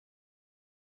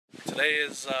Today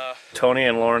is Tony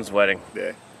and Lauren's wedding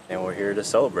day, and we're here to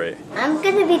celebrate. I'm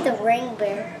gonna be the ring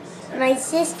bearer. My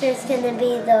sister's gonna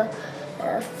be the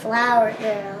flower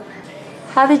girl.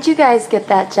 How did you guys get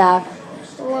that job?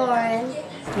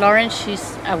 Lauren,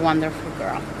 she's a wonderful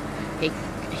girl.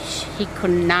 He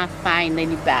could not find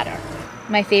any better.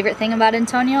 My favorite thing about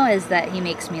Antonio is that he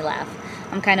makes me laugh.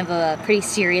 I'm kind of a pretty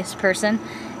serious person,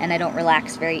 and I don't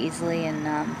relax very easily.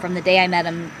 And from the day I met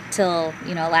him till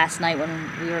last night when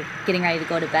we were getting ready to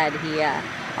go to bed, he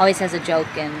always has a joke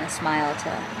and a smile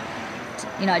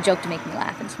a joke to make me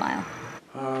laugh and smile.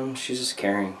 She's just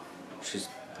caring. She's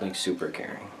like super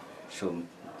caring.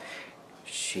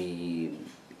 She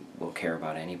will care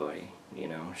about anybody.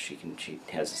 She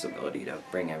has this ability to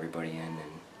bring everybody in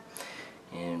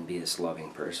and be this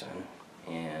loving person.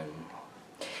 And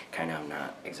kind of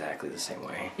not exactly the same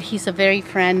way. He's a very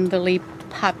friendly,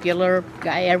 popular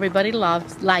guy. Everybody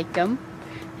like him.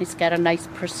 He's got a nice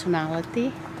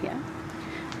personality, yeah.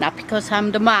 Not because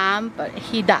I'm the mom, but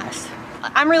he does.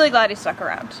 I'm really glad he stuck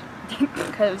around.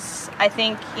 Because I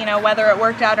think, whether it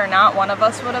worked out or not, one of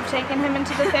us would have taken him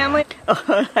into the family.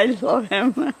 Oh, I love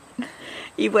him.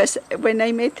 When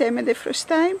I met him the first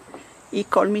time, he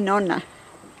called me Nonna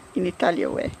in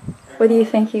Italian way. What do you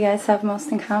think you guys have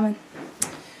most in common?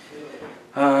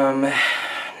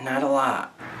 Not a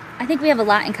lot. I think we have a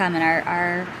lot in common.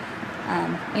 Our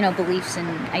beliefs and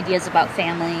ideas about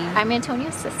family. I'm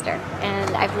Antonio's sister,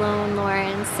 and I've known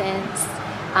Lauren since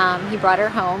he brought her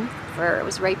home. It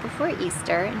was right before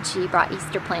Easter, and she brought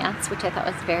Easter plants, which I thought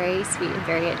was very sweet and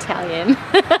very Italian.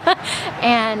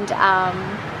 And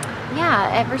yeah,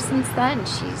 ever since then,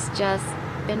 she's just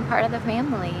been part of the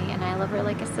family, and I love her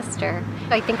like a sister.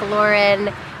 I think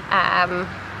Lauren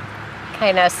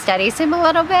kind of studies him a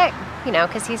little bit,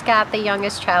 because he's got the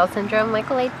youngest child syndrome, like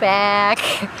laid back,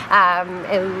 and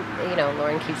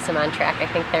Lauren keeps him on track. I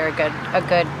think they're a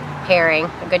good pairing,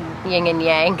 a good yin and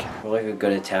yang. We're like a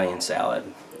good Italian salad.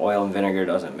 Oil and vinegar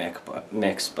doesn't mix,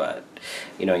 but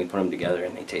you put them together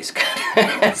and they taste good.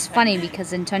 It's funny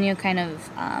because Antonio kind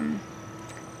of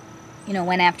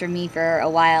went after me for a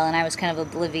while, and I was kind of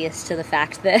oblivious to the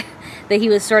fact that he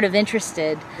was sort of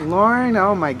interested. Lauren,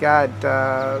 oh my God.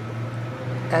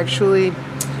 Actually,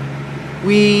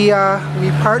 we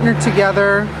partnered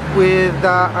together with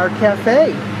our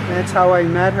cafe. That's how I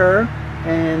met her,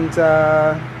 and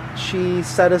she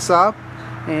set us up,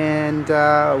 and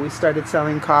we started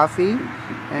selling coffee,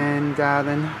 and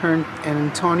then her and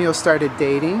Antonio started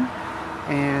dating,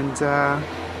 and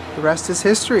the rest is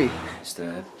history. I used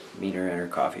to meet her at her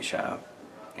coffee shop,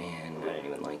 and I didn't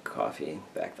even like coffee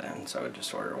back then, so I would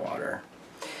just order water,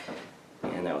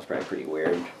 and that was probably pretty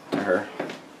weird to her.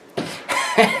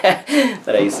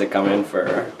 That I used to come in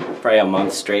for probably a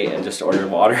month straight and just order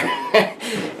water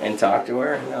and talk to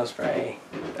her. And that was probably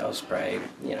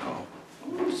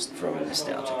just from a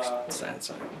nostalgic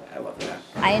sense. I love that.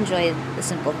 I enjoy the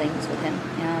simple things with him.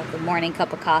 The morning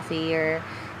cup of coffee, or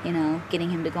getting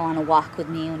him to go on a walk with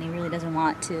me when he really doesn't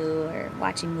want to, or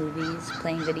watching movies,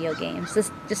 playing video games.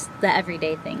 Just the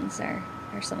everyday things are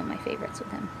some of my favorites with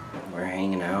him. We're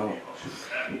hanging out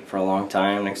for a long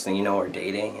time. Next thing you know, we're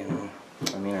dating, and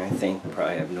I think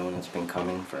probably I've known it's been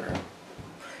coming for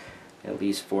at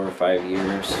least 4 or 5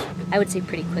 years. I would say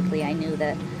pretty quickly I knew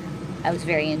that I was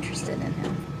very interested in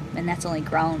him, and that's only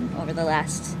grown over the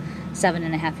last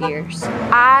 7.5 years.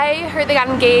 I heard they got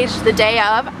engaged the day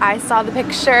of. I saw the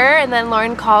picture, and then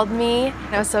Lauren called me,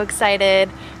 and I was so excited.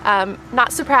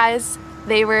 Not surprised.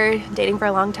 They were dating for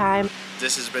a long time.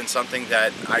 This has been something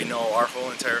that I know our whole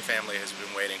entire family has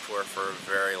been waiting for a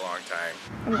very long time.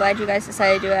 I'm glad you guys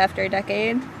decided to do it after a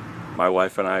decade. My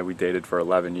wife and I, we dated for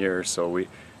 11 years, so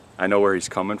I know where he's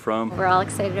coming from. We're all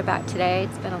excited about today.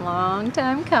 It's been a long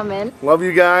time coming. Love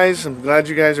you guys. I'm glad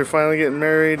you guys are finally getting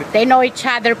married. They know each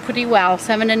other pretty well,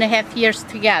 7.5 years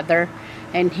together,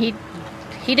 and he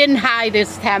didn't hide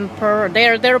his temper.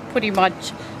 They're pretty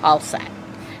much all set.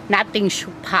 Nothing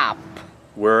should pop.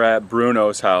 We're at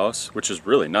Bruno's house, which is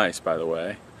really nice, by the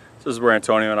way. This is where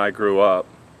Antonio and I grew up.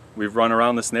 We've run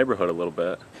around this neighborhood a little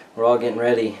bit. We're all getting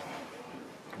ready.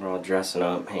 We're all dressing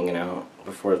up, hanging out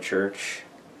before church.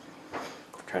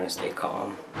 Trying to stay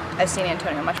calm. I've seen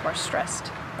Antonio much more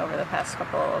stressed over the past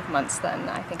couple of months than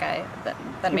I think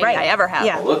than maybe I ever have.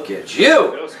 Yeah. Look at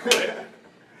you! That was cool.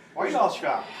 Why are you all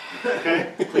shocked?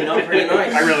 Okay. Clean up pretty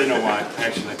nice. I really know why,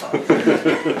 actually.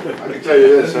 I can tell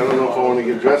you this, I don't know if I want to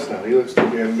get dressed now. He looks too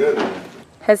damn good.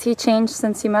 Has he changed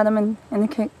since you met him in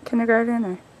the kindergarten?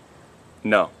 Or?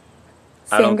 No,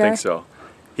 Same I don't guy? think so.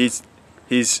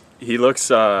 He looks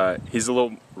he's a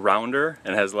little rounder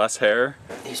and has less hair.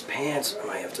 These pants I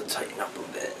might have to tighten up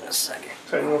a bit in a second.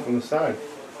 Tighten them up on the side.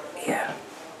 Yeah.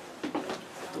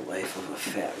 The life of a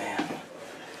fat man.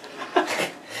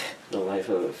 The life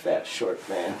of a fat, short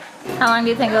man. How long do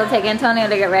you think it'll take Antonio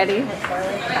to get ready?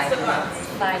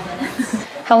 5 minutes.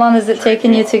 How long has it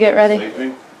taken you to get ready?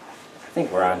 I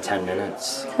think we're on 10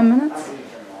 minutes. 10 minutes?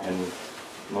 And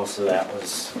most of that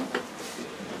was,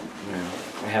 you know,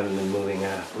 I haven't been moving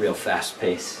at a real fast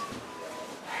pace.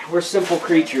 We're simple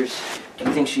creatures. Do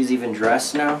you think she's even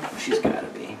dressed now? She's gotta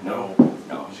be. No,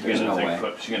 there's no way.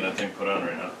 She's getting that thing put on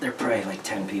right now. There are probably like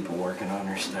 10 people working on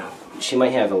her still. She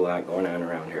might have a lot going on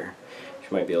around her.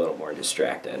 She might be a little more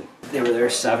distracted. They were there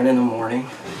 7 in the morning.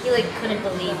 He like couldn't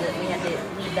believe that we had to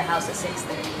leave the house at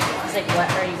 6:30. He's like, what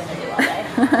are you gonna do all day?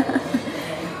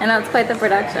 I know, it's quite the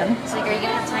production. He's like, are you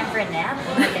gonna have time for a nap?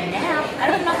 I'm like, a nap? I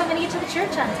don't even know if I'm gonna get to the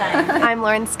church on time. I'm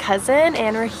Lauren's cousin,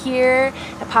 and we're here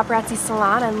at Paparazzi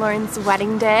Salon on Lauren's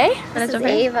wedding day. This is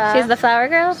Ava. She's the flower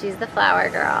girl? She's the flower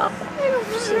girl.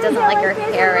 She doesn't like her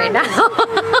hair right now.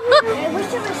 I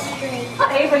wish it was straight.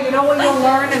 Ava, you know what you'll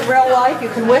learn in real life? You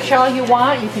can wish all you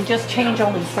want, you can just change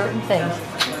only certain things.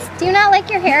 Do you not like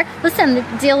your hair? Listen,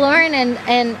 dear Lauren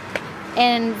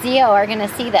and Zio are gonna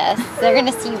see this. They're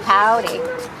gonna see you pouty.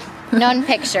 None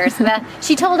pictures.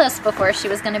 She told us before she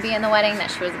was gonna be in the wedding that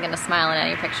she wasn't gonna smile in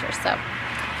any pictures. So,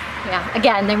 yeah.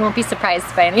 Again, they won't be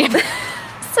surprised by any of this.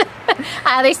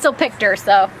 They still picked her.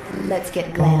 So let's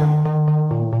get glam.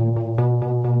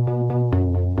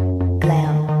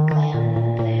 Glam,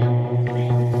 glam, glam,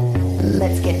 glam.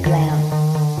 Let's get glam.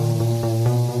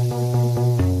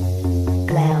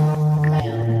 Glam,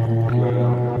 glam.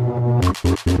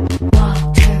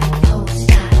 Walk, turn, pose,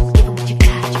 style. Give 'em what you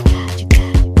got, you got, you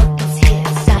got. Work those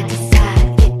hips side to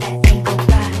side. Get that ankle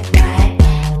right, right.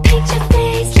 Picture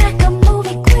face like a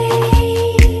movie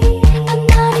queen. A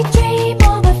naughty dream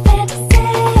or a fantasy.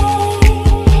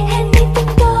 Anything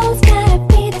goes, gotta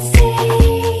be the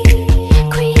same.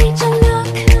 Create your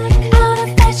look out of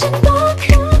fashion book.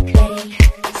 Ready,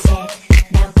 set,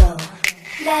 now go.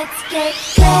 Let's get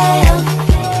glam.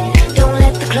 Don't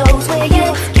let the clothes wear you.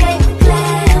 Get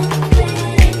glam.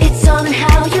 It's all in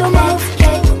how you move.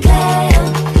 Get glam.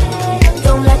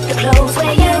 Don't let the clothes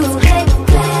wear you. Get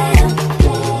glam.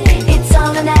 It's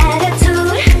all an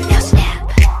attitude. Now snap.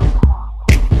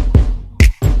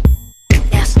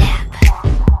 Now snap.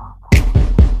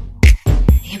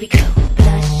 Here we go.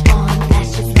 Blush on,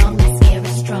 lashes long,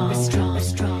 mascara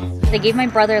strong. They gave my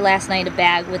brother last night a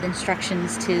bag with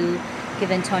instructions to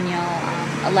give Antonio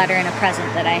a letter and a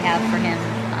present that I have for him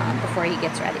before he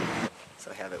gets ready.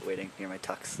 So I have it waiting near my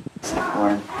tux.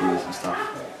 Lauren, give me some stuff.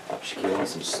 She gave me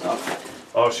some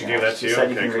stuff. Oh, she gave that to you? She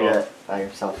said you Okay, can cool. read it by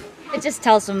yourself. It just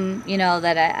tells him, you know,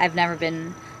 that I've never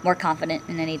been more confident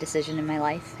in any decision in my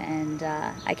life, and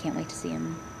I can't wait to see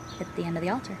him at the end of the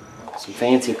altar. Some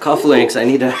fancy cufflinks. I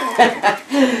need to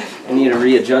I need to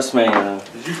readjust my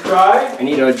Did you cry? I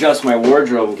need to adjust my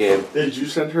wardrobe game. Did you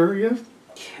send her a gift?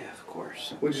 Yeah, of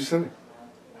course. What'd you send her?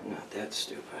 I'm not that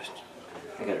stupid.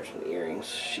 I got her some earrings.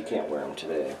 She can't wear them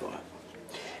today, but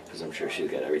because I'm sure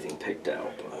she's got everything picked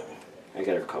out. But I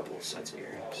got her a couple of sets of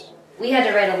earrings. We had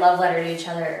to write a love letter to each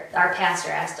other. Our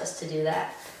pastor asked us to do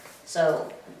that.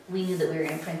 So we knew that we were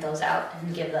going to print those out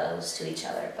and give those to each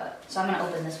other. So I'm going to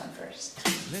open this one first.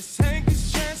 Let's take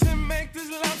this chance and make this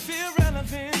love feel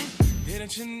relevant.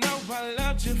 Didn't you know I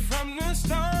loved you from the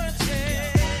start?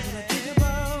 Yeah. When I think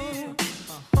about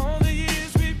all the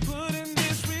years we put in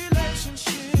this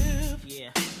relationship,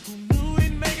 who knew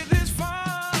we'd make it this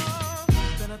far?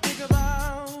 Then I think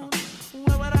about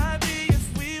where would I be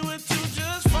if we were to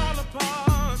just fall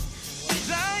apart? 'Cause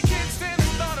I can't stand the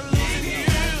thought of losing you.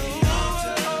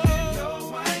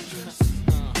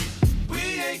 We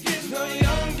ain't getting no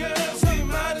younger, so you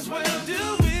might as well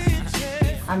do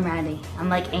it. I'm ready. I'm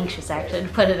like anxious actually to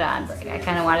put it on, but I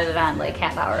kind of wanted it on like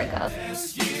half hour ago.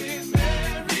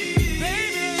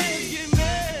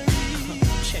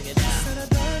 Check it out.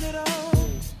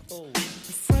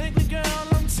 Frankly, girl,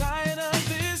 I'm tired of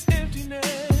this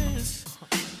emptiness.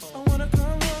 I wanna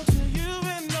come home to you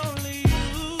and only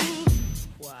you.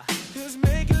 Why? 'Cause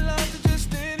making love to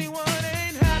just anyone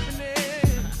ain't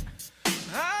happening.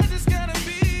 I just gotta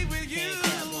be with you.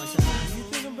 You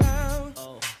think about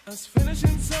us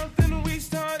finishing something we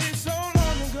started so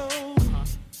long ago.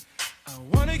 I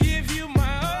wanna give you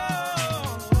my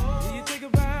all. Do you think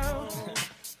about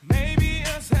maybe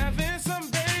us having some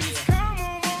babies? Come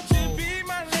on, won't you be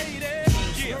my lady?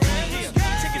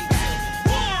 Check it back.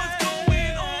 What's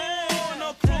going on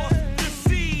across the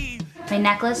sea? My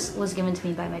necklace was given to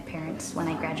me by my parents when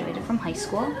I graduated from high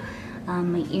school.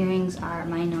 My earrings are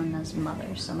mine known as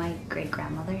mothers, so my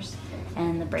great-grandmother's,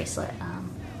 and the bracelet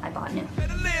I bought new.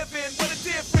 Better live in what a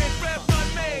different rap I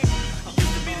made. I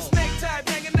used to be the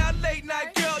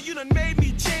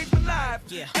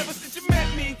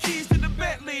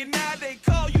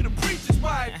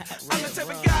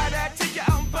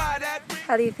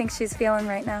How do you think she's feeling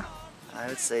right now? I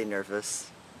would say nervous.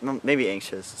 Maybe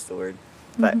anxious is the word,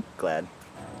 but glad.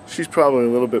 She's probably a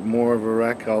little bit more of a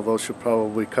wreck, although she'll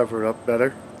probably cover it up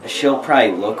better. She'll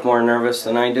probably look more nervous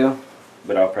than I do,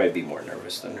 but I'll probably be more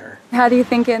nervous than her. How do you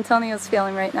think Antonio's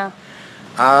feeling right now?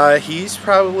 He's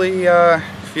probably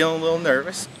feeling a little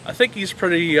nervous. I think he's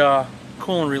pretty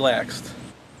cool and relaxed.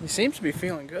 He seems to be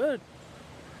feeling good.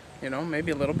 You know,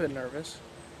 maybe a little bit nervous.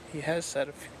 He has said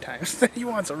a few times that he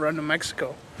wants to run to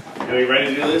Mexico. Are you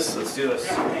ready to do this? Let's do this.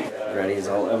 Ready as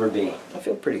I'll ever be. I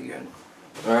feel pretty good.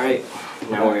 All right,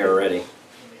 now we are ready.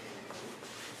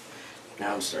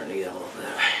 Now I'm starting to get a little bit.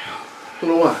 You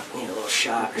know what? Need a little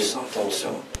shot or something,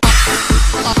 so.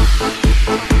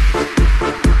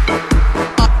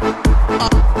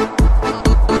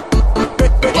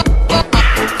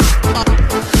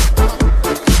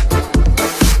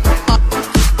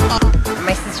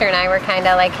 My sister and I were kind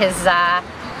of like his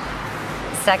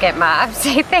second moms,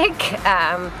 I think.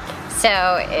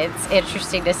 So it's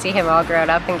interesting to see him all grown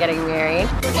up and getting married.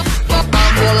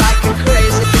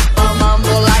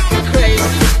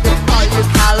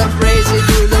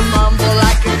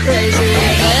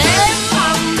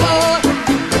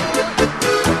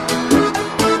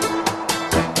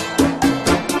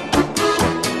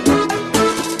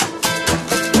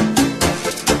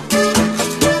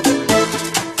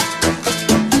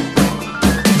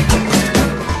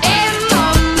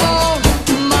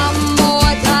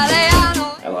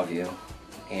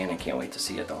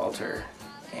 See you at the altar,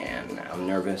 and I'm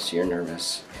nervous, you're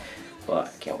nervous, but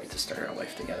I can't wait to start our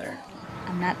life together.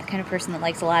 I'm not the kind of person that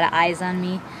likes a lot of eyes on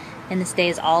me, and this day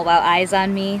is all about eyes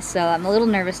on me, so I'm a little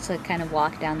nervous to kind of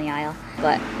walk down the aisle,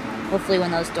 but hopefully when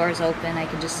those doors open I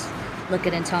can just look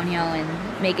at Antonio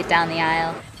and make it down the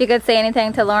aisle. If you could say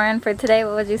anything to Lauren for today,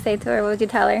 what would you say to her? What would you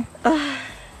tell her?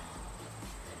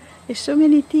 There's so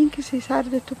many things, it's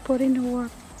hard to put in the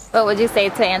words. What would you say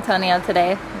to Antonio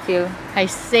today? I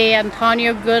say,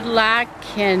 Antonio, good luck,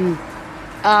 and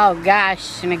oh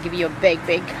gosh, I'm gonna give you a big,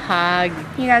 big hug.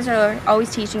 You guys are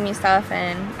always teaching me stuff,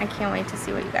 and I can't wait to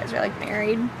see what you guys are like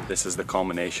married. This is the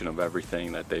culmination of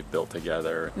everything that they've built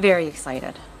together. Very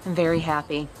excited. I'm very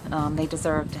happy. They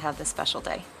deserve to have this special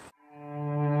day.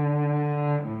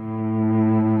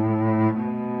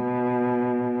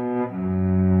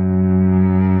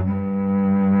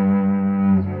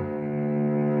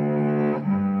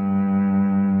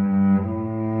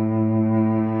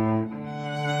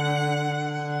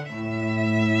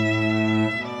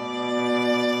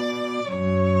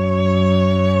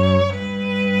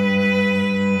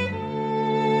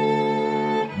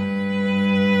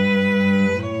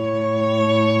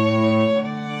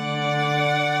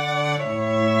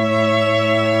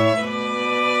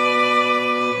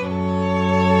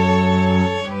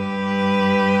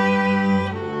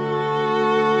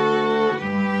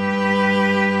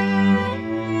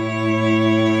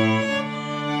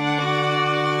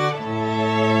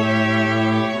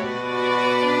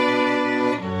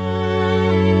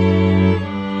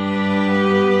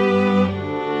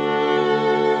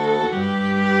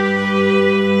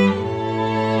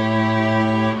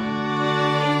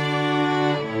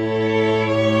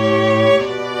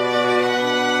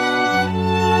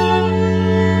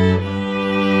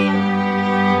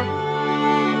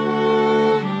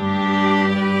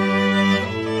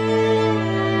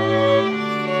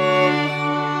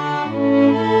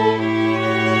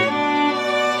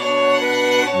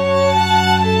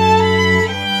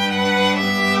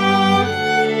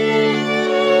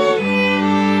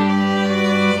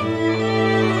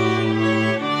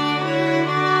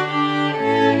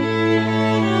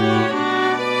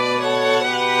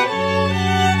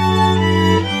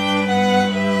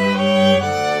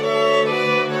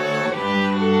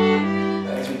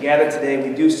 Today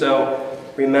we do so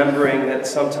remembering that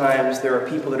sometimes there are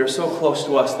people that are so close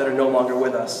to us that are no longer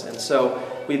with us. And so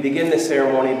we begin this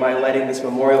ceremony by lighting this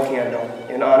memorial candle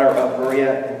in honor of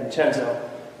Maria and Vincenzo,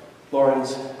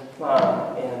 Lauren's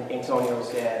mom and Antonio's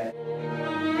dad.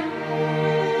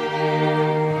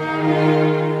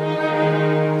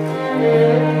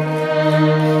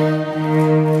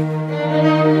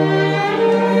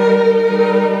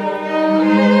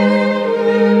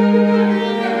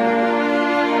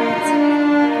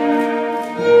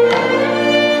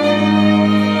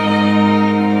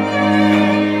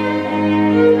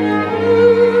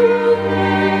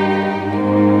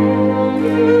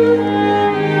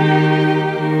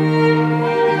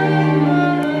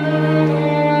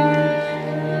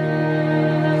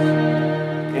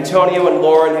 Antonio and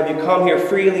Lauren, have you come here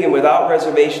freely and without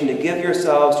reservation to give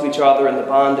yourselves to each other in the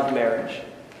bond of marriage?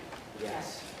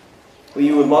 Yes. Will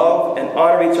you love and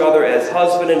honor each other as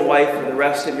husband and wife for the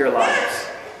rest of your lives?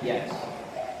 Yes.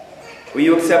 Will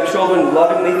you accept children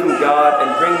lovingly from God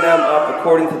and bring them up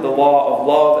according to the law of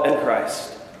love and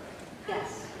Christ?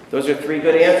 Yes. Those are 3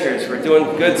 good answers. We're doing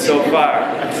good so far.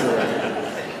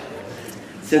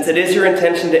 Since it is your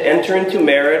intention to enter into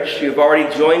marriage, you have already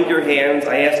joined your hands.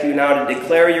 I ask you now to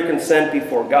declare your consent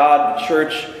before God, the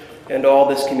church, and all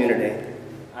this community.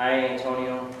 I,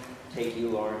 Antonio, take you,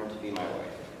 Lauren, to be my wife.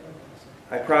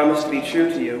 I promise to be true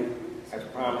to you. I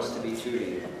promise to be true to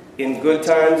you. In good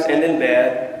times and in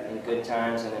bad. In good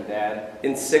times and in bad.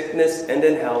 In sickness and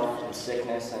in health. In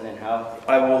sickness and in health.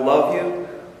 I will love you.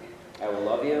 I will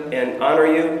love you. And honor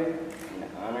you. And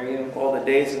honor you. All the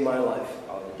days of my life.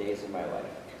 All the days of my life.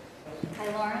 I,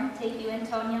 Lauren, take you,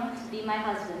 Antonio, to be my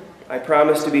husband. I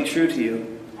promise to be true to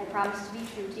you. I promise to be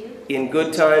true to you. In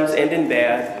good times and in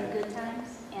bad. In good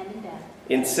times and in bad.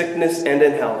 In sickness and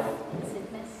in health. In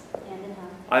sickness and in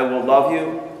health. I will love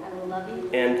you. I will love you.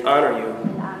 And honor you.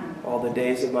 And honor you. All the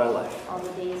days of my life. All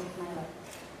the days of my life.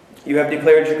 You have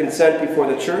declared your consent before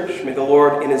the church. May the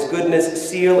Lord, in His goodness,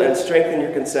 seal and strengthen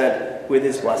your consent with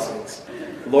His blessings.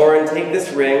 Lauren, take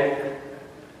this ring.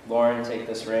 Lauren, take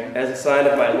this ring. As a sign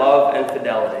of my love and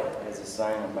fidelity. As a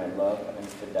sign of my love and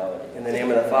fidelity. In the name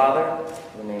of the Father.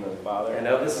 In the name of the Father. And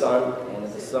of the Son. And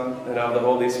of the Son. And of the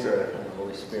Holy Spirit. And the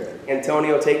Holy Spirit.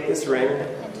 Antonio, take this ring.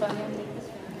 Antonio, take this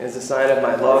ring. As a sign of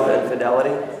my love and fidelity.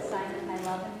 As a sign of my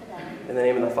love and fidelity. In the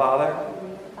name of the Father. In the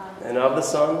name of the Father. And of the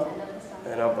Son. And of the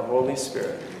Son. And of the Holy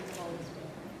Spirit.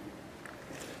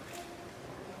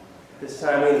 This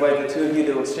time we invite the two of you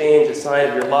to exchange a sign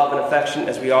of your love and affection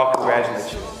as we all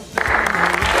congratulate you. Give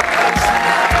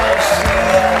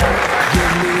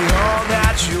me all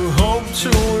that you hope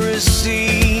to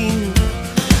receive.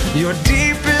 Your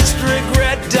deepest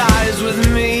regret dies with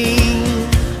me.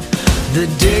 The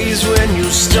days when you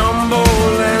stumble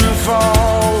and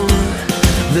fall.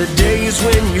 The days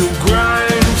when you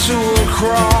grind to a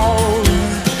crawl.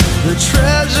 The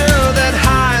treasure that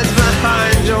hides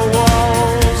behind your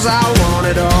walls. I want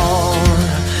it all.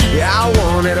 Yeah, I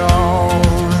want it all.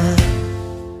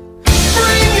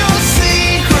 Bring your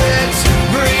secrets,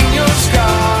 bring your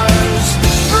scars,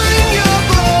 bring your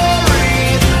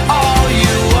glory, all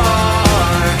you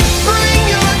are. Bring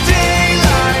your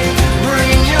daylight,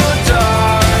 bring your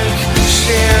dark.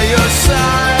 Share your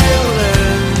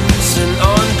silence and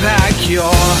unpack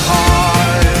your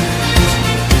heart.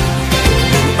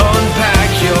 And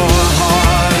unpack your heart.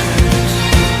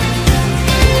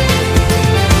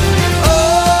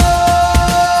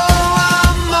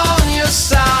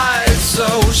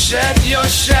 Shed your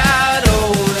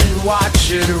shadow and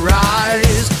watch it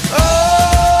rise. Oh,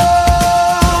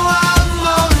 I'm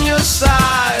on your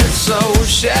side. So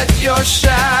shed your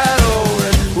shadow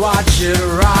and watch it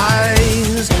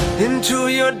rise. Into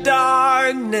your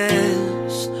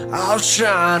darkness, I'll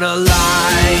shine a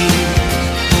light.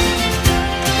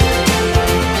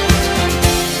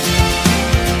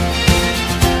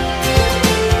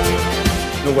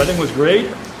 The wedding was great.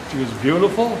 She was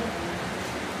beautiful.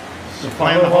 We're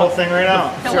planning the whole thing right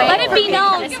now. Let it be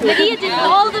known, Lydia did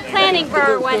all the planning for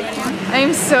our wedding.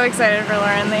 I'm so excited for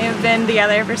Lauren. They have been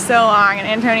together for so long, and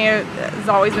Antonio has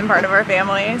always been part of our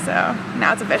family, so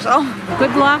now it's official.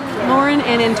 Good luck, Lauren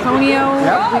and Antonio.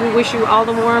 We wish you all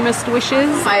the warmest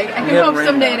wishes. I can hope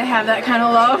someday to have that kind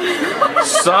of love.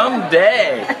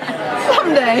 Someday!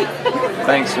 Someday.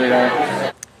 Thanks,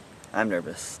 sweetheart. I'm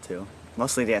nervous too.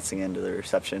 Mostly dancing into the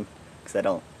reception because I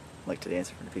don't like to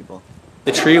dance in front of people.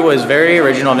 The tree was very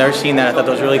original. I've never seen that. I thought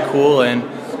that was really cool, and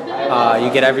you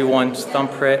get everyone's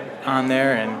thumbprint on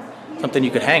there and something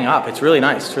you could hang up. It's really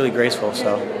nice. It's really graceful.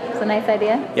 So It's a nice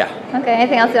idea. yeah. Okay,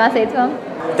 anything else you want to say to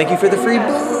him? Thank you for the free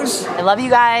booze. I love you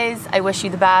guys. I wish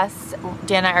you the best.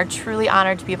 Dan and I are truly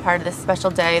honored to be a part of this special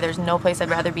day. There's no place I'd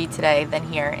rather be today than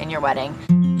here in your wedding.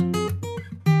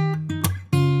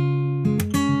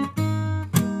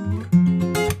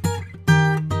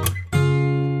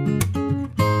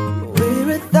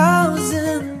 We're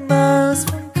 1,000 miles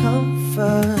from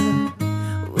comfort.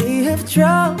 We have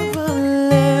traveled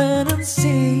land and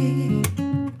sea.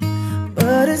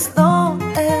 But as long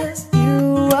as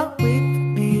you are with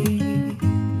me,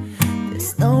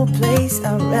 there's no place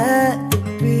I'd rather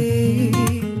be.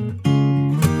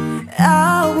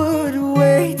 I would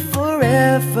wait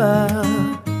forever,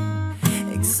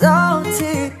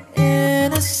 exalted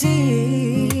in a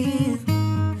scene.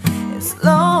 As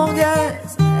long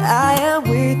as I am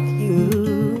with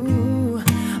you,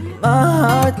 my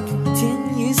heart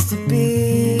continues to beat.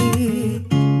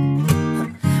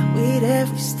 With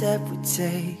every step we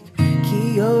take,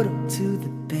 Kyoto to the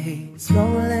bay,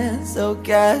 rolling so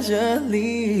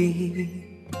casually.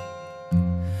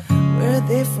 We're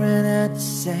different and the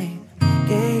same.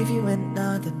 Gave you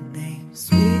another name.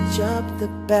 Switch up the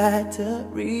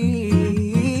batteries.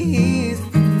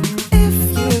 If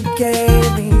you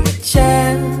gave me a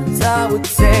chance, I would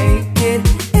take it.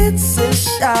 It's a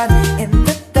shot in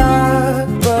the dark,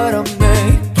 but I'll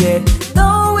make it.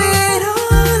 Know it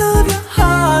all of your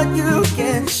heart, you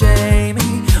can shame me.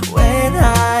 When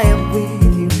I am with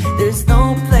you, there's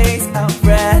no place I'd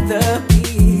rather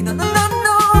be. No, no, no,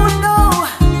 no, no.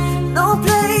 No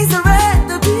place I'd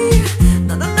rather be.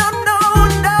 No, no, no, no,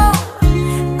 no.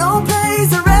 No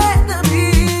place I'd rather be.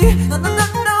 No, no, no,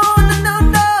 no, no, no,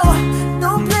 no.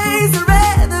 No place I'd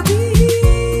rather be.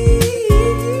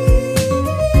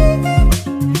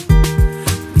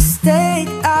 We stayed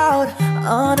out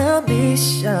on a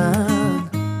mission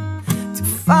to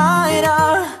find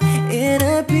our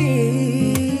inner peace.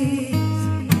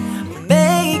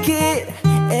 Make it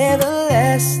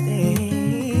everlasting,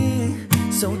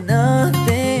 so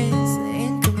nothing's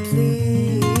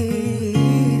incomplete.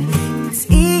 It's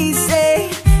easy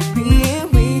being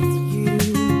with you.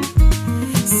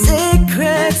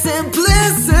 Sacred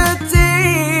simplicity.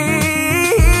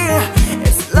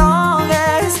 As long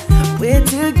as we're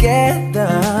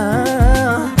together,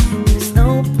 there's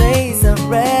no place I'd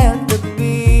rather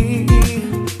be.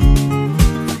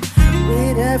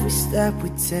 With every step we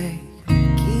take,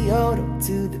 Kyoto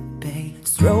to the bay,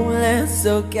 strolling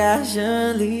so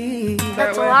casually.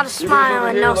 That's a lot of smile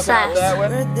and no sass.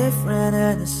 We're different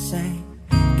and the same.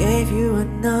 Gave you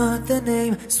another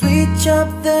name. Switch up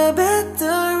the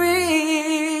batteries.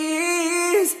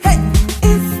 Hey,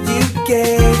 if you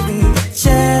gave me a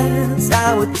chance,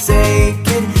 I would take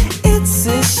it. It's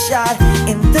a shot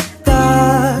in the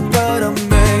dark, but I'll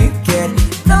make it.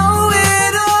 Know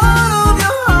it all of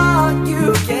your heart,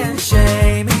 you can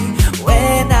shame me.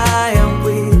 When I am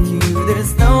with you,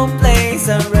 there's no place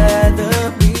I'd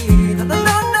rather be. No, no,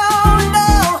 no, no, no.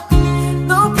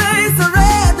 No place I'd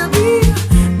rather be.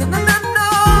 No, no, no, no.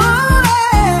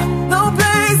 No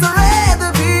place I'd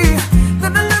rather be. No,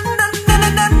 no, no, no, no, no,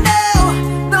 no, no.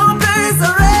 No place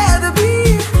I'd rather be.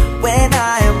 When I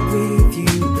am with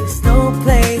you, there's no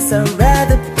place I'd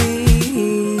rather be.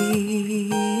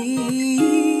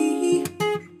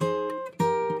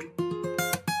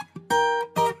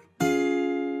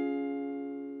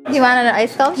 He wanted an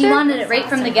ice sculpture? He wanted it right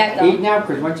from the get-go. Eat now,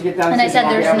 because once you get down. And I said,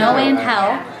 there's no way in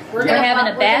hell we're having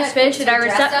a bass fish at our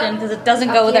reception because it doesn't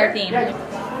go with our theme.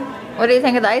 What do you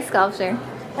think of the ice sculpture?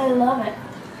 I love it.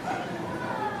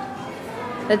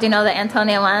 Did you know that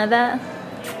Antonia wanted that?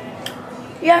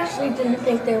 You actually didn't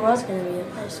think there was going to be a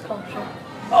nice sculpture.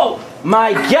 Oh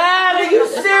my God! Are you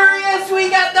serious? We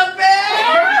got the fish!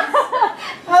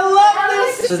 I love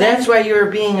this. So that's why you were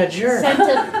being a jerk.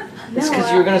 It's because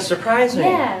you were going to surprise me.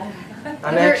 Yeah.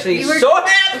 I'm actually so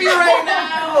happy right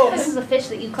now. This is a fish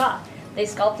that you caught. They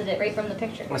sculpted it right from the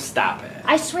picture. Well, stop it.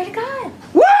 I swear to God.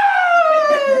 Woo!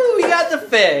 We got the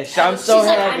fish. I'm so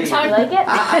happy. You like it?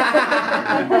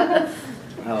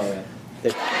 Oh, yeah.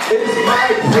 It is my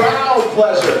proud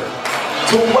pleasure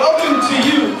to welcome to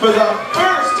you for the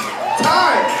first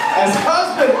time as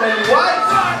husband and wife.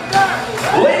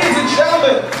 Ladies and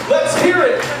gentlemen, let's hear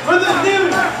it for the new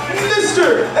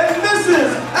Mr. and Mrs.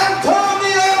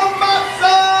 Antonio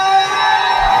Mazza!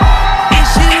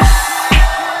 It's you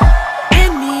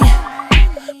and me,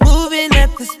 moving at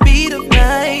the speed of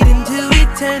light into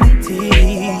eternity.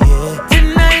 Yeah.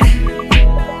 Tonight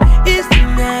is the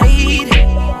night.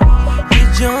 You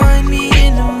join me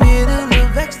in the middle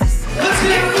of ecstasy. Let's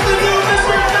hear it for the new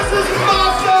Mr. and Mrs.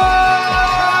 Mazza!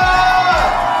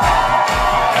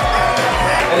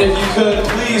 And if you could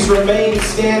please remain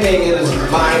standing, it is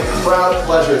my proud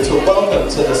pleasure to welcome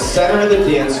to the center of the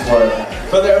dance floor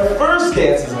for their first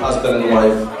dance as husband and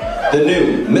wife, the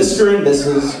new Mr. and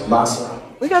Mrs. Mazza.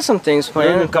 We got some things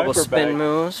planned, a couple spin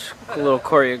moves, a little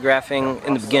choreographing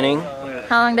in the beginning.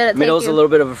 How long did it take Middle's you? a little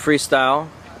bit of a freestyle.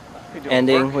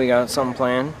 Ending, we got something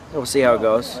planned. We'll see how it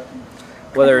goes.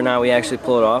 Whether or not we actually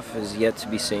pull it off is yet to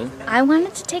be seen. I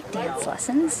wanted to take dance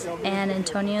lessons, and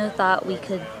Antonio thought we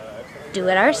could do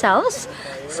it ourselves.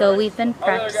 So we've been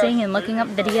practicing and looking up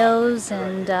videos,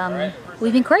 and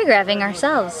we've been choreographing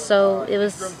ourselves. So it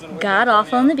was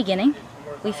god-awful in the beginning.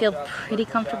 We feel pretty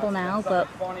comfortable now, but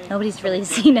nobody's really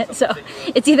seen it, so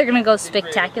it's either going to go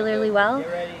spectacularly well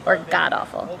or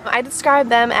god-awful. I describe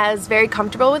them as very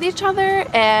comfortable with each other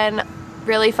and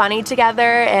really funny together,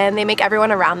 and they make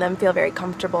everyone around them feel very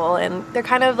comfortable, and they're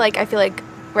kind of like, I feel like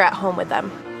we're at home with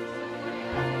them.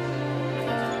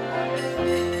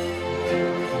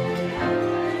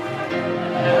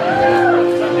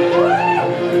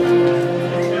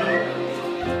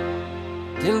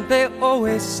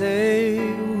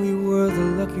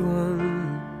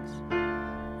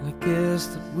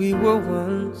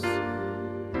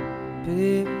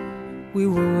 happy we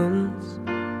were once.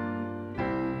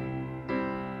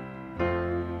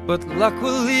 But luck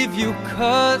will leave you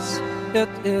 'cause it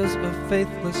is a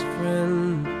faithless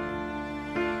friend.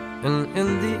 And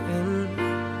in the end,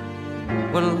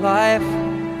 when life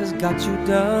has got you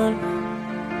down,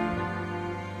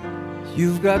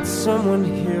 you've got someone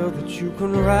here that you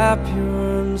can wrap your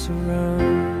arms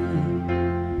around.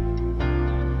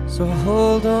 So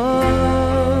hold on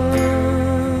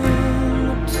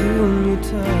to me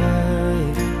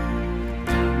tight.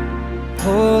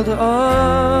 Hold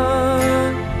on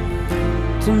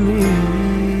to me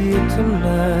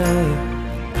tonight.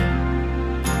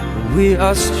 We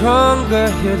are stronger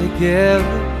here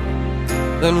together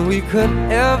than we could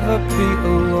ever be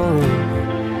alone.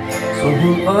 So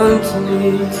hold on to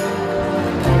me,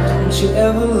 don't you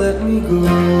ever let me go.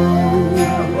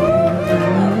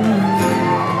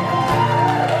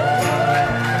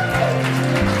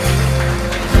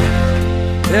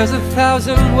 There's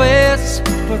 1,000 ways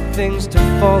for things to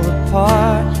fall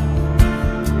apart,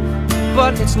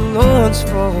 but it's no one's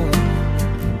fault.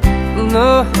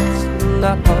 No, it's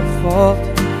not our fault.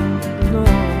 No.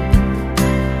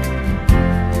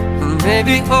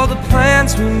 Maybe all the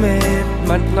plans we made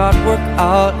might not work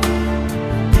out,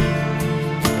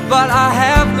 but I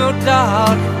have no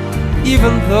doubt,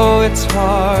 even though it's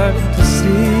hard to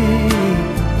see,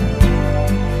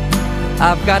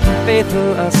 I've got faith in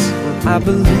us, and I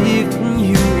believe in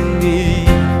you and me.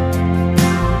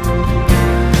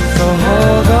 So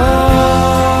hold on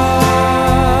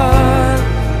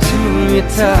to me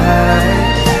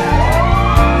tight.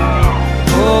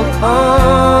 Hold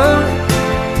on,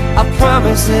 I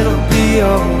promise it'll be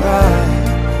alright.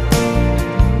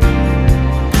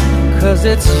 'Cause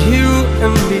it's you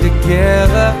and me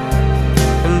together,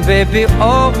 and baby,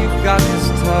 all we've got is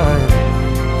time.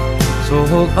 So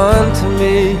hold on to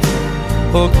me,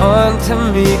 hold on to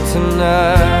me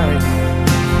tonight.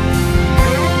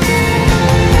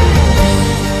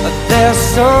 There's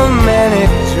so many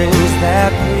dreams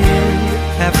that we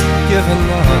have given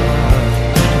up.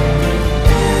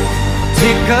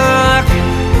 Take a look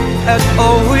at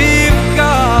all we've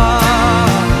got,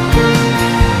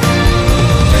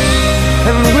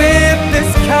 and with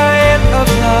this kind of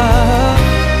love,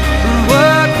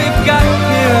 what we've got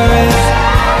here is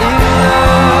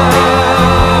enough.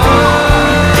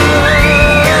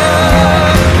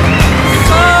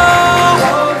 So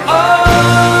hold on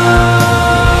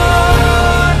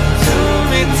to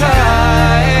me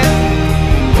tight.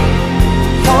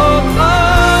 Hold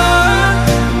on,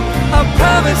 I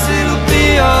promise it'll be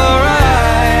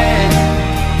alright.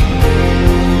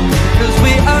 'Cause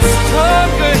we are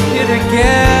stronger here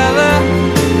together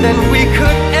than we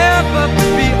could ever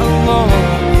be alone.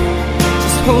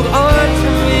 Just hold on to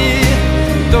me,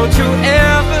 don't you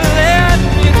ever let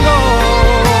me go.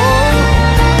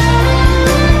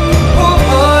 Hold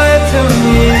on to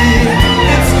me,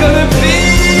 it's gonna be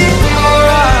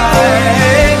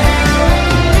alright.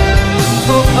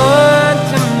 Hold on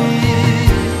to me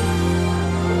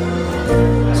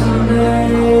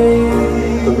tonight.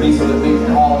 The reason that we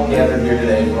all gathered here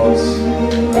today was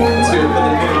to for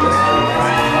the good of this.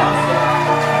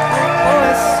 Oh,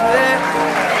 I swear,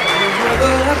 you're the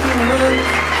lucky one.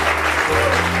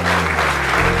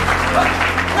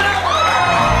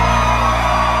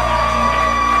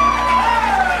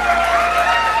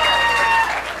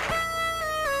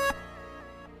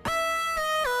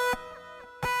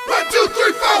 One, two,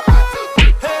 three, four.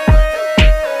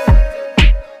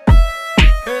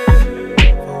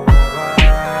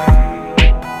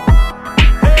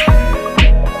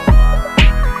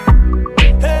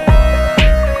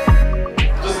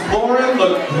 Does Lauren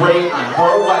look great on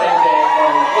her wedding day?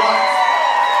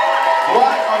 And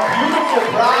what a beautiful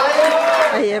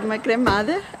bride! I am a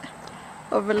grandmother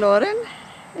of Lauren,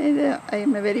 and I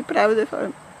am very proud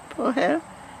for her.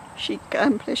 She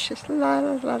accomplishes a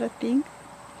lot of things.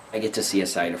 I get to see a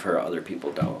side of her other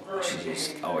people don't. She's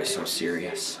just always so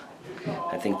serious.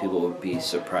 I think people would be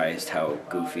surprised how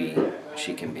goofy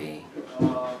she can be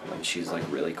when she's like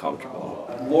really comfortable.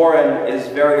 Lauren is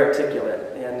very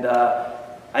articulate, and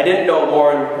I didn't know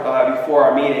Lauren before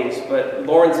our meetings, but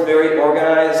Lauren's very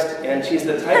organized, and she's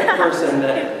the type of person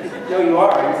that, no, you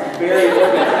are, she's very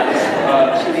organized.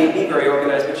 She may be very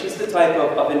organized, but she's the type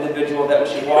of individual that when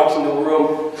she walks into a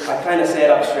room, I kind of sat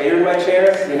up straighter in my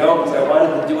chair, you know, because I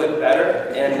wanted to do it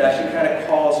better, and she kind of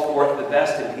calls forth the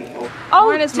best in people.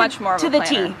 Lauren is much more of to a the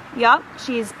planner. T. Yup,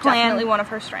 she's Definitely one of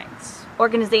her strengths.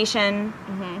 organization.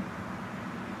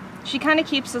 She kind of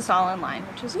keeps us all in line,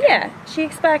 which is good. Yeah, she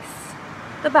expects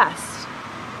the best.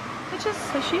 Which is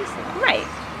so she's right.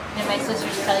 Did my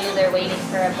sisters tell you they're waiting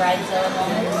for a bridezilla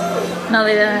moment? No,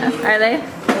 they didn't. Are they?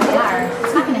 They are.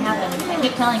 It's not going to happen. I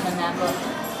keep telling them that, but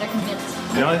they're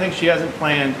convinced. The only thing she hasn't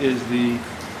planned is the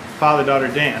father-daughter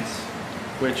dance,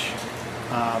 which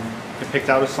I picked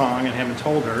out a song and haven't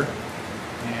told her,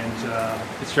 and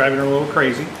it's driving her a little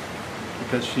crazy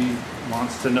because she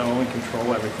wants to know and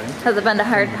control everything. Has it been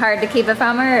hard to keep it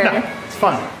from her? Or? No, it's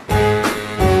fun.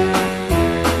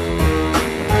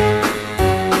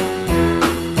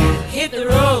 Hit the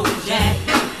road, Jack.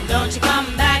 Don't you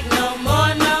come back no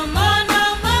more, no more,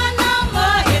 no more, no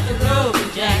more. Hit the road,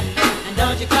 Jack. And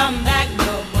don't you come back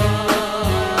no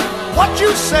more. What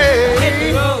you say?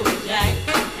 Hit the road, Jack.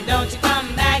 And don't you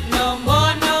come back no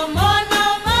more, no more,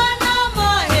 no more, no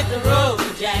more. Hit the road,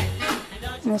 Jack.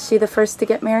 And is she the first to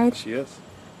get married? She is.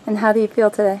 And how do you feel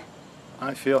today?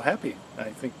 I feel happy. I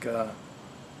think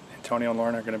Antonio and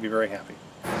Lauren are going to be very happy.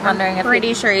 Wondering if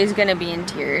Pretty sure he's gonna be in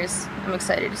tears. I'm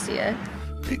excited to see it.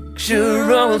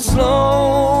 Picture of a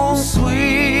slow,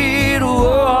 sweet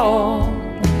world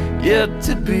yet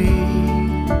to be.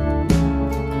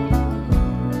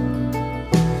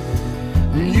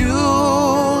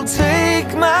 You'll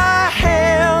take my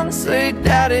hand, say,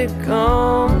 Daddy,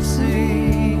 come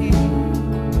see.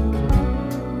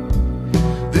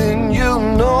 Then you'll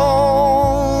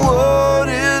know what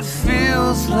it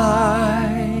feels like.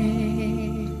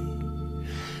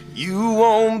 You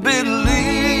won't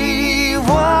believe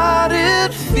what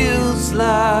it feels like.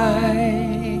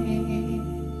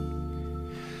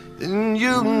 Then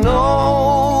you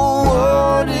know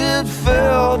what it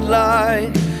felt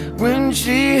like when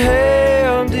she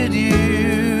handed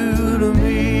you to me.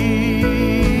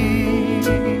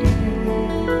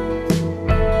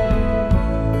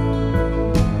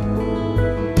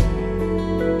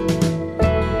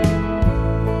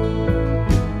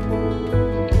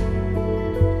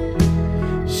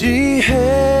 She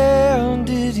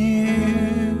handed you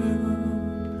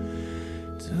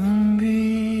to me.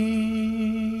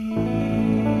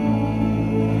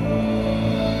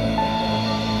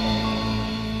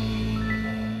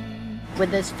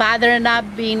 With his father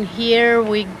not being here,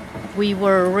 we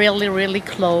were really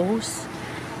close,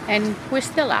 and we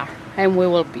still are, and we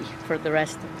will be for the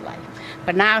rest of life.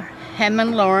 But now him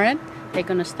and Lauren, they're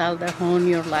gonna start their whole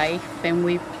new life, and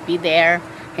we be there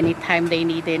anytime they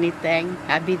need anything.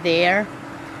 I'll be there,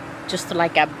 just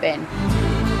like I've been.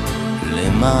 Le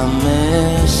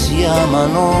mamme si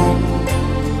amano,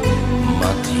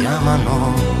 ma ti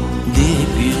amano di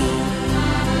più.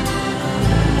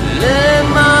 Le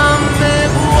mamme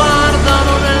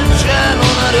guardano nel cielo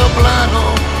un aeroplano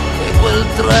e quel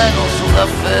treno sulla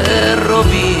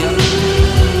ferrovia.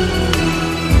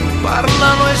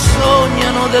 Parlano e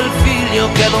sognano del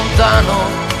figlio che è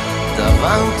lontano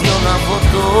davanti a una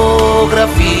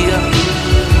fotografia.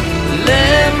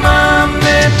 Le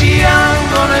mamme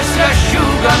piangono e si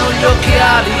asciugano gli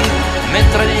occhiali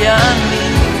mentre gli anni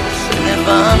se ne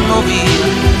vanno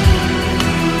via.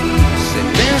 Se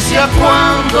pensi a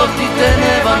quando ti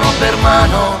tenevano per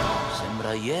mano,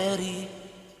 sembra ieri,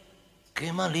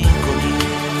 che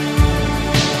malinconia.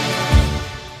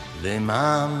 Le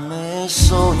mamme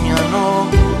sognano,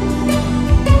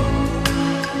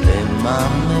 le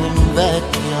mamme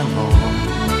invecchiano,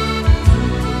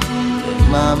 le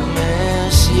mamme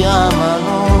si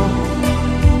amano,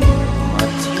 ma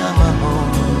ti amano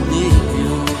di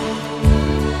più.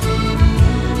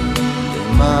 Le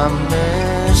mamme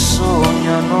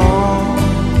sognano.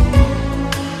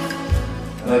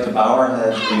 I'd like to bow our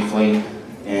heads briefly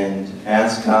and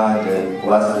ask God to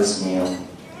bless this meal.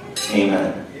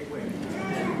 Amen.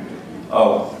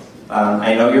 Oh,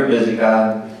 I know you're busy,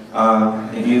 God.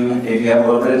 If you have a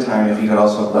little bit of time, if you could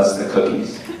also bless the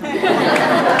cookies.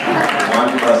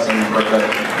 One blessing for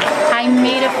cookies. I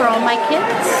made it for all my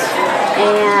kids,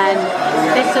 and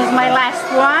this is my last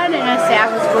one, and I said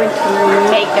I was going to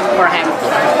make it for him.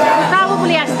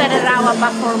 Probably I started out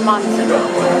about 4 months ago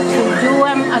to do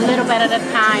them a little bit at a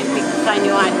time because I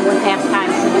knew I wouldn't have time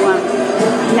to do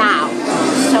them now.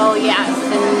 So yes,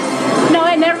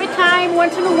 and every time,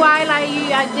 once in a while, I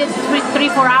did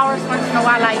 3-4 hours. Once in a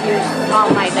while, I used all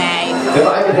my day. If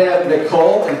I could have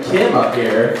Nicole and Kim up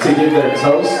here to give their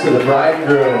toast to the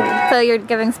bridegroom. So you're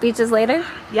giving speeches later?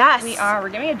 Yes. We are. We're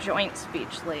giving a joint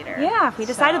speech later. Yeah, we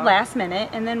decided last minute,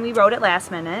 and then we wrote it last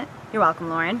minute. You're welcome,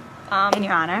 Lauren. In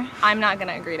your honor. I'm not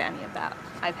gonna agree to any of that.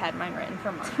 I've had mine written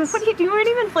for months. What are you doing? We weren't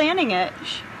even planning it.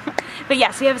 But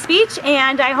yes, we have a speech,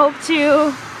 and I hope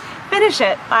to finish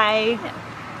it by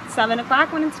 7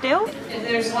 o'clock when it's due. If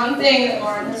there's one thing that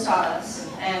Lauren has taught us,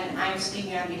 and I'm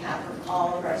speaking on behalf of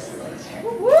all of our siblings here,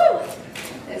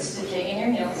 it's to dig in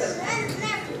your heels,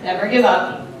 never give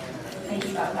up, and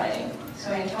keep on fighting.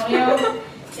 So Antonio,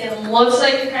 it looks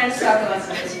like you're kind of stuck with us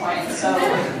at this point, so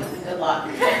good luck.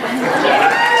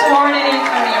 Lauren and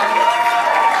Antonio.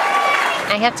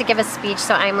 I have to give a speech,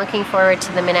 so I'm looking forward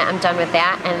to the minute I'm done with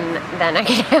that, and then I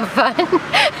can have fun.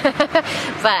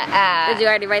 But did you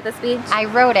already write the speech? I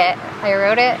wrote it,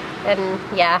 and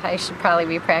yeah, I should probably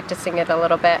be practicing it a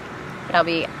little bit. But I'll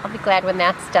be glad when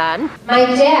that's done. My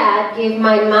dad gave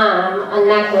my mom a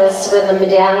necklace with a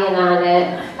medallion on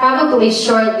it, probably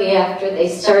shortly after they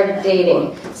started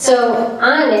dating. So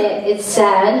on it, it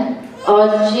said,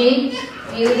 "Oggi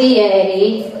più di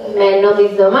ieri, meno di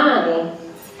domani."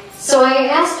 So I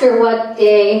asked her what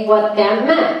that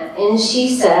meant, and she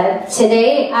said,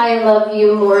 "Today I love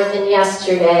you more than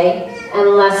yesterday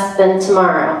and less than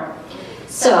tomorrow."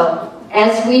 So,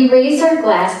 as we raise our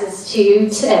glasses to you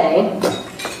today,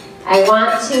 I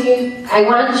want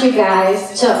you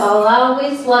guys to all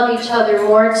always love each other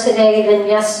more today than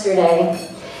yesterday,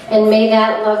 and may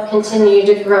that love continue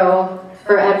to grow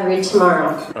for every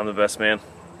tomorrow. I'm the best man.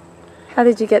 How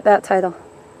did you get that title?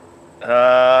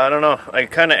 I don't know. I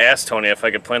kind of asked Tony if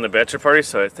I could play in the bachelor party,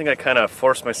 so I think I kind of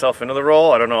forced myself into the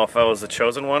role. I don't know if I was the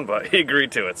chosen one, but he agreed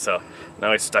to it, so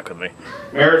now he's stuck with me.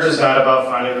 Marriage is not about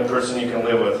finding the person you can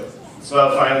live with. It's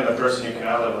about finding the person you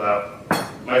cannot live without.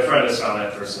 My friend has found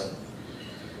that person.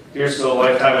 Here's to a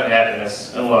lifetime of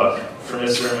happiness and love for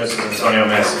Mr. and Mrs. Antonio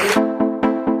Massey.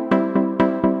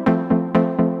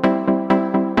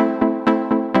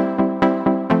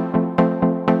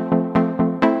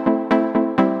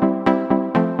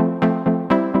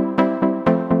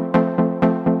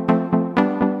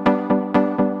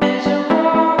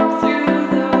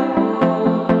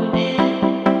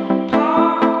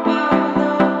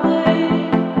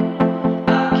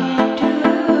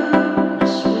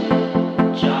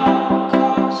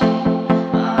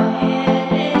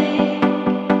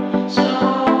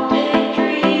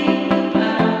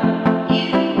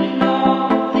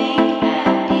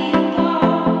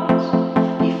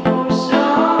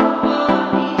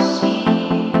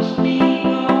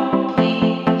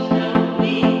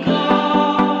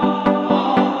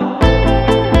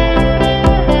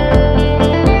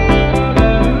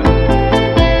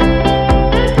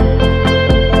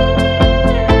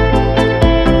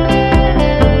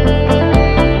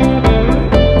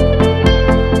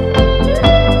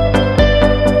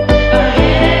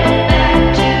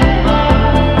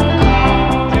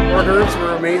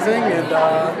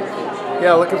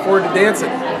 Yeah, looking forward to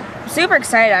dancing. I'm super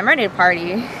excited. I'm ready to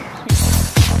party. I'm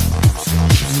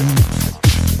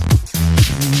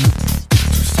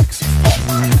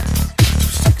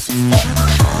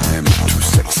too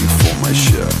sexy for my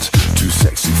shirt, too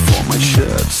sexy for my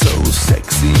shirt, so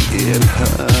sexy it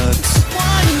hurts.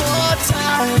 One more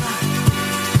time.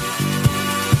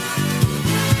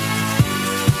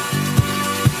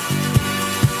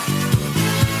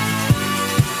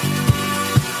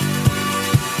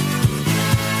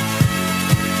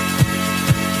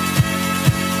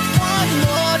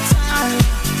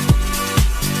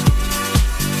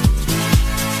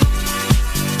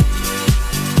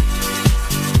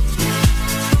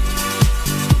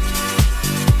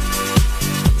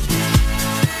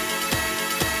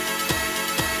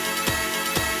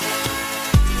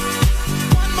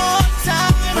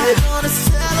 We're gonna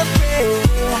celebrate,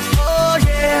 oh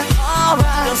yeah,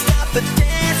 alright. Don't stop the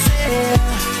dancing.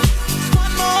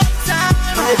 One more time.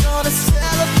 We're gonna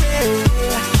celebrate,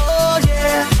 oh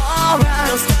yeah, alright.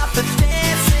 Don't stop the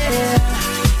dancing.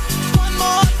 One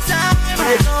more time.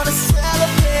 We're gonna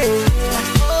celebrate,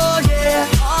 oh yeah,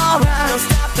 alright. Don't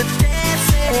stop the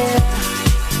dancing.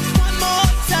 One more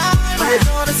time. We're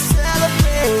gonna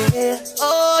celebrate,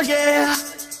 oh yeah.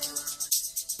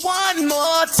 One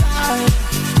more time.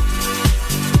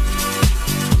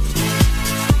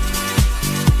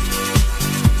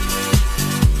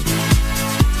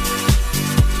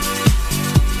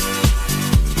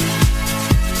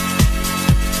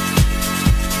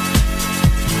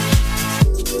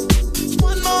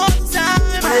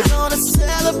 We're gonna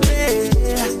celebrate,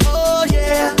 oh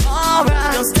yeah,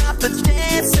 alright. Don't stop the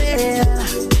dancing.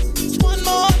 One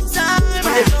more time.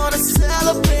 We're gonna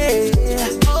celebrate,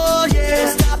 oh yeah.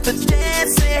 Don't stop the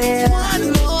dancing.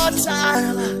 One more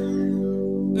time.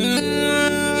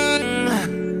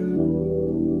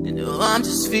 You know I'm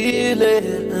just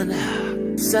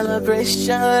feeling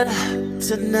celebration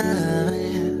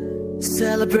tonight.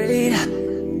 Celebrate,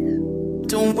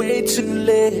 don't wait too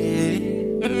late.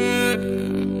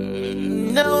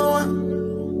 No,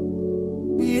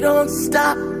 we don't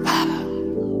stop.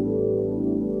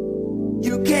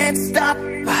 You can't stop.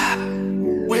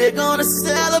 We're gonna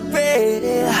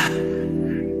celebrate.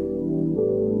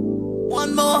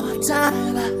 One more more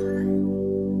time.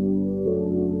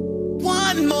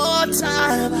 One more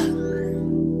time.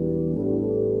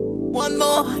 One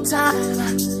more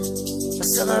time. A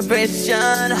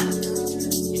celebration.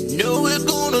 You know we're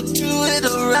gonna do it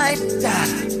right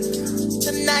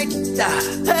tonight.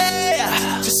 Hey,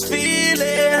 just feel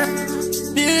it.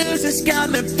 Music's got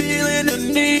me feeling the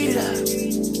need.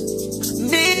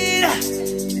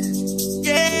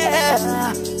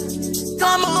 Yeah.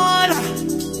 Come on.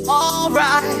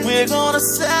 Alright, we're gonna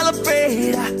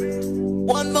celebrate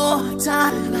one more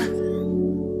time.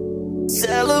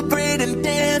 Celebrate and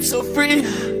dance so free.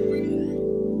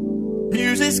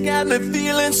 Music's got me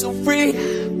feeling so free.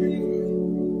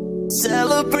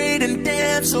 Celebrate and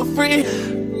dance so free.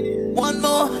 One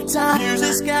more time.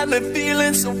 Music's got me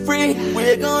feeling so free.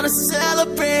 We're gonna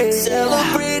celebrate.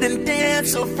 Celebrate and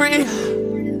dance so free.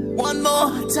 One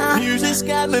more time. Music's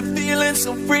got me feeling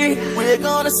so free. We're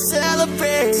gonna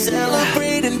celebrate.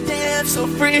 Celebrate and dance so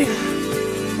free.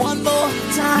 One more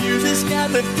time. Music's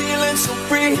got me feeling so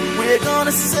free. We're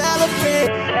gonna celebrate.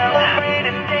 Celebrate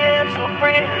and dance so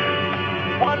free.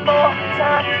 One more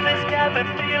time. Music's got me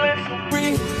feeling so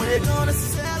free. We're gonna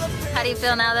celebrate. How do you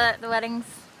feel now that the wedding's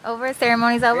over,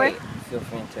 ceremony's over? Great. I feel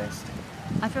fantastic.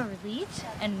 I feel relieved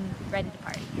and ready to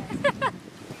party.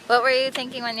 What were you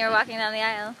thinking when you were walking down the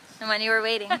aisle and when you were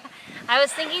waiting? I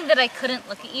was thinking that I couldn't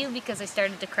look at you because I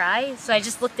started to cry, so I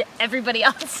just looked at everybody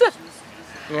else.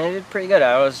 Yeah, I did pretty good.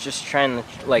 I was just trying to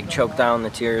like choke down the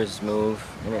tears, move,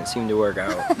 and it seemed to work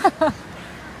out.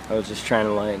 I was just trying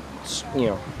to like, you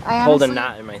know, hold a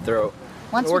knot in my throat.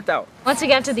 It worked out. Once we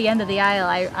got to the end of the aisle,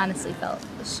 I honestly felt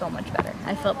so much better.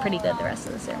 I felt pretty good the rest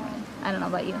of the ceremony. I don't know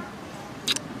about you.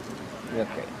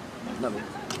 Okay. Love it.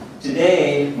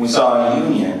 Today, we saw a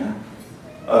union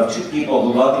of two people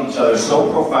who loved each other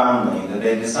so profoundly that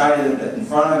they decided that in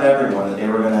front of everyone that they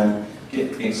were going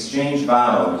to exchange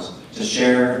vows to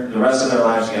share the rest of their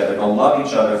lives together, to love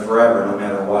each other forever no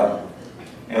matter what.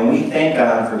 And we thank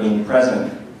God for being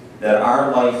present, that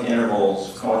our life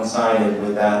intervals coincided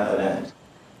with that event.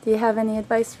 Do you have any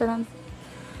advice for them?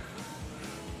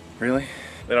 Really?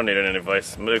 They don't need any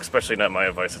advice, especially not my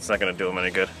advice. It's not going to do them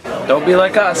any good. Don't be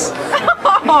like us.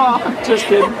 Just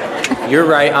kidding. You're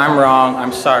right, I'm wrong,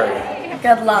 I'm sorry.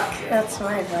 Good luck, that's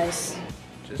my advice.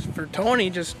 Just for Tony,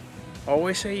 just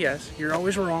always say yes. You're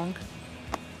always wrong.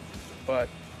 But,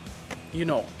 you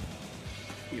know.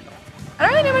 I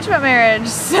don't really know much about marriage,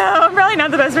 so I'm probably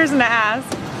not the best person to ask.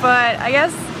 But I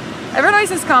guess everyone always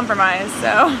says compromise,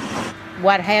 so.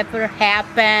 Whatever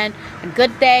happened, a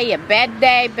good day, a bad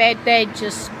day,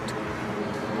 just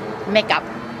make up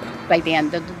by the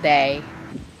end of the day.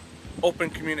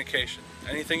 Open communication.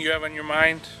 Anything you have on your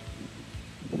mind,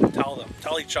 tell them.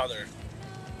 Tell each other.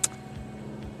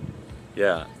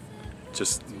 Yeah,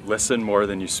 just listen more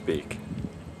than you speak.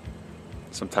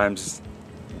 Sometimes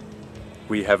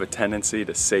we have a tendency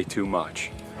to say too much.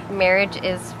 Marriage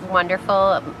is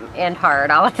wonderful and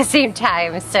hard all at the same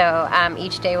time, so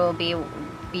each day will be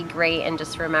great, and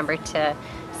just remember to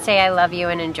say I love you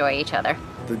and enjoy each other.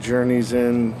 The journey's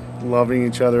in loving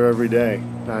each other every day,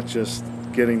 not just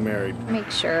getting married. Make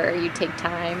sure you take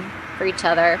time for each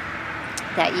other,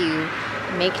 that you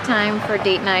make time for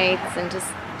date nights and just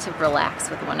to relax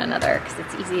with one another, because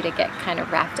it's easy to get kind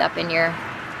of wrapped up in your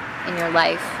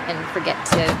life and forget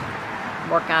to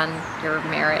work on your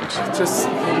marriage. Just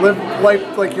live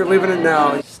life like you're living it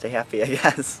now. Stay happy, I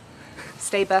guess.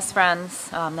 Stay best friends.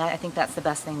 I think that's the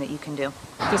best thing that you can do.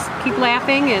 Just keep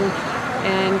laughing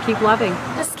and keep loving.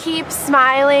 Just keep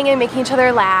smiling and making each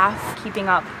other laugh. Keeping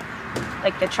up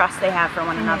like the trust they have for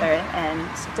one another and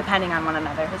depending on one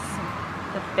another is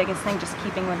the biggest thing, just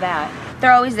keeping with that.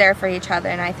 They're always there for each other,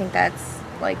 and I think that's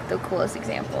like the coolest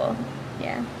example.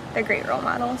 Yeah, they're great role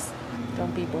models.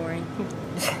 Don't be boring.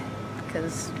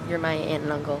 Because you're my aunt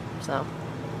and uncle, so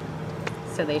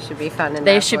they should be fun.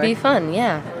 They should be fun,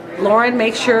 yeah. Lauren,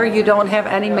 make sure you don't have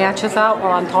any matches out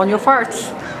while Antonio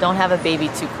farts. Don't have a baby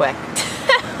too quick.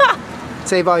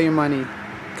 Save all your money,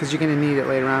 because you're going to need it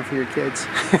later on for your kids.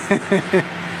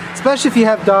 Especially if you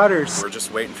have daughters. We're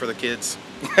just waiting for the kids.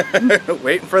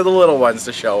 Waiting for the little ones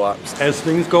to show up. As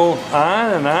things go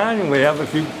on, and we have a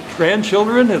few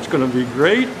grandchildren, it's going to be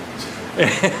great.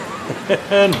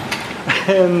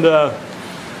 And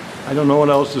I don't know what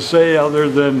else to say other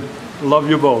than love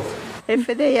you both. If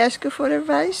they ask for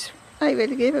advice, I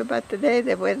will give it, but today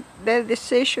they were their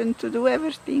decision to do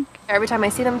everything. Every time I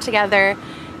see them together,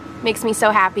 makes me so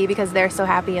happy because they're so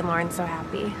happy and Lauren's so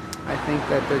happy. I think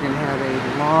that they're going to have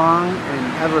a long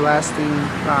and everlasting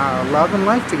love and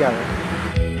life together.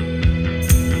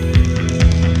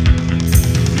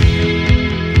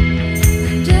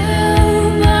 Do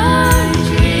my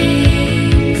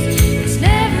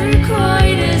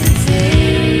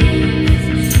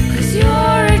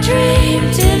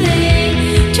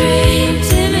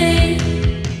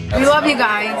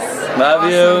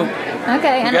Awesome.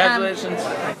 Okay, Congratulations.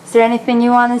 and is there anything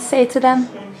you want to say to them?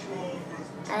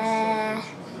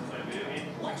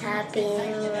 Happy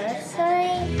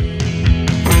anniversary.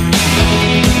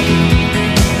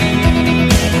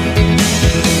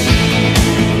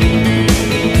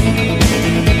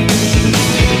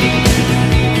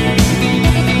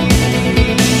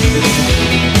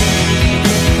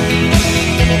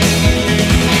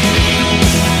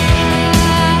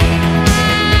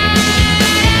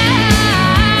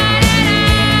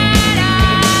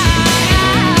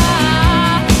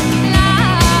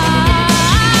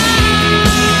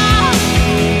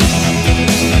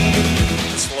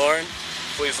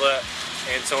 Please let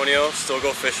Antonio still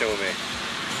go fishing with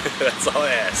me. That's all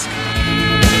I ask.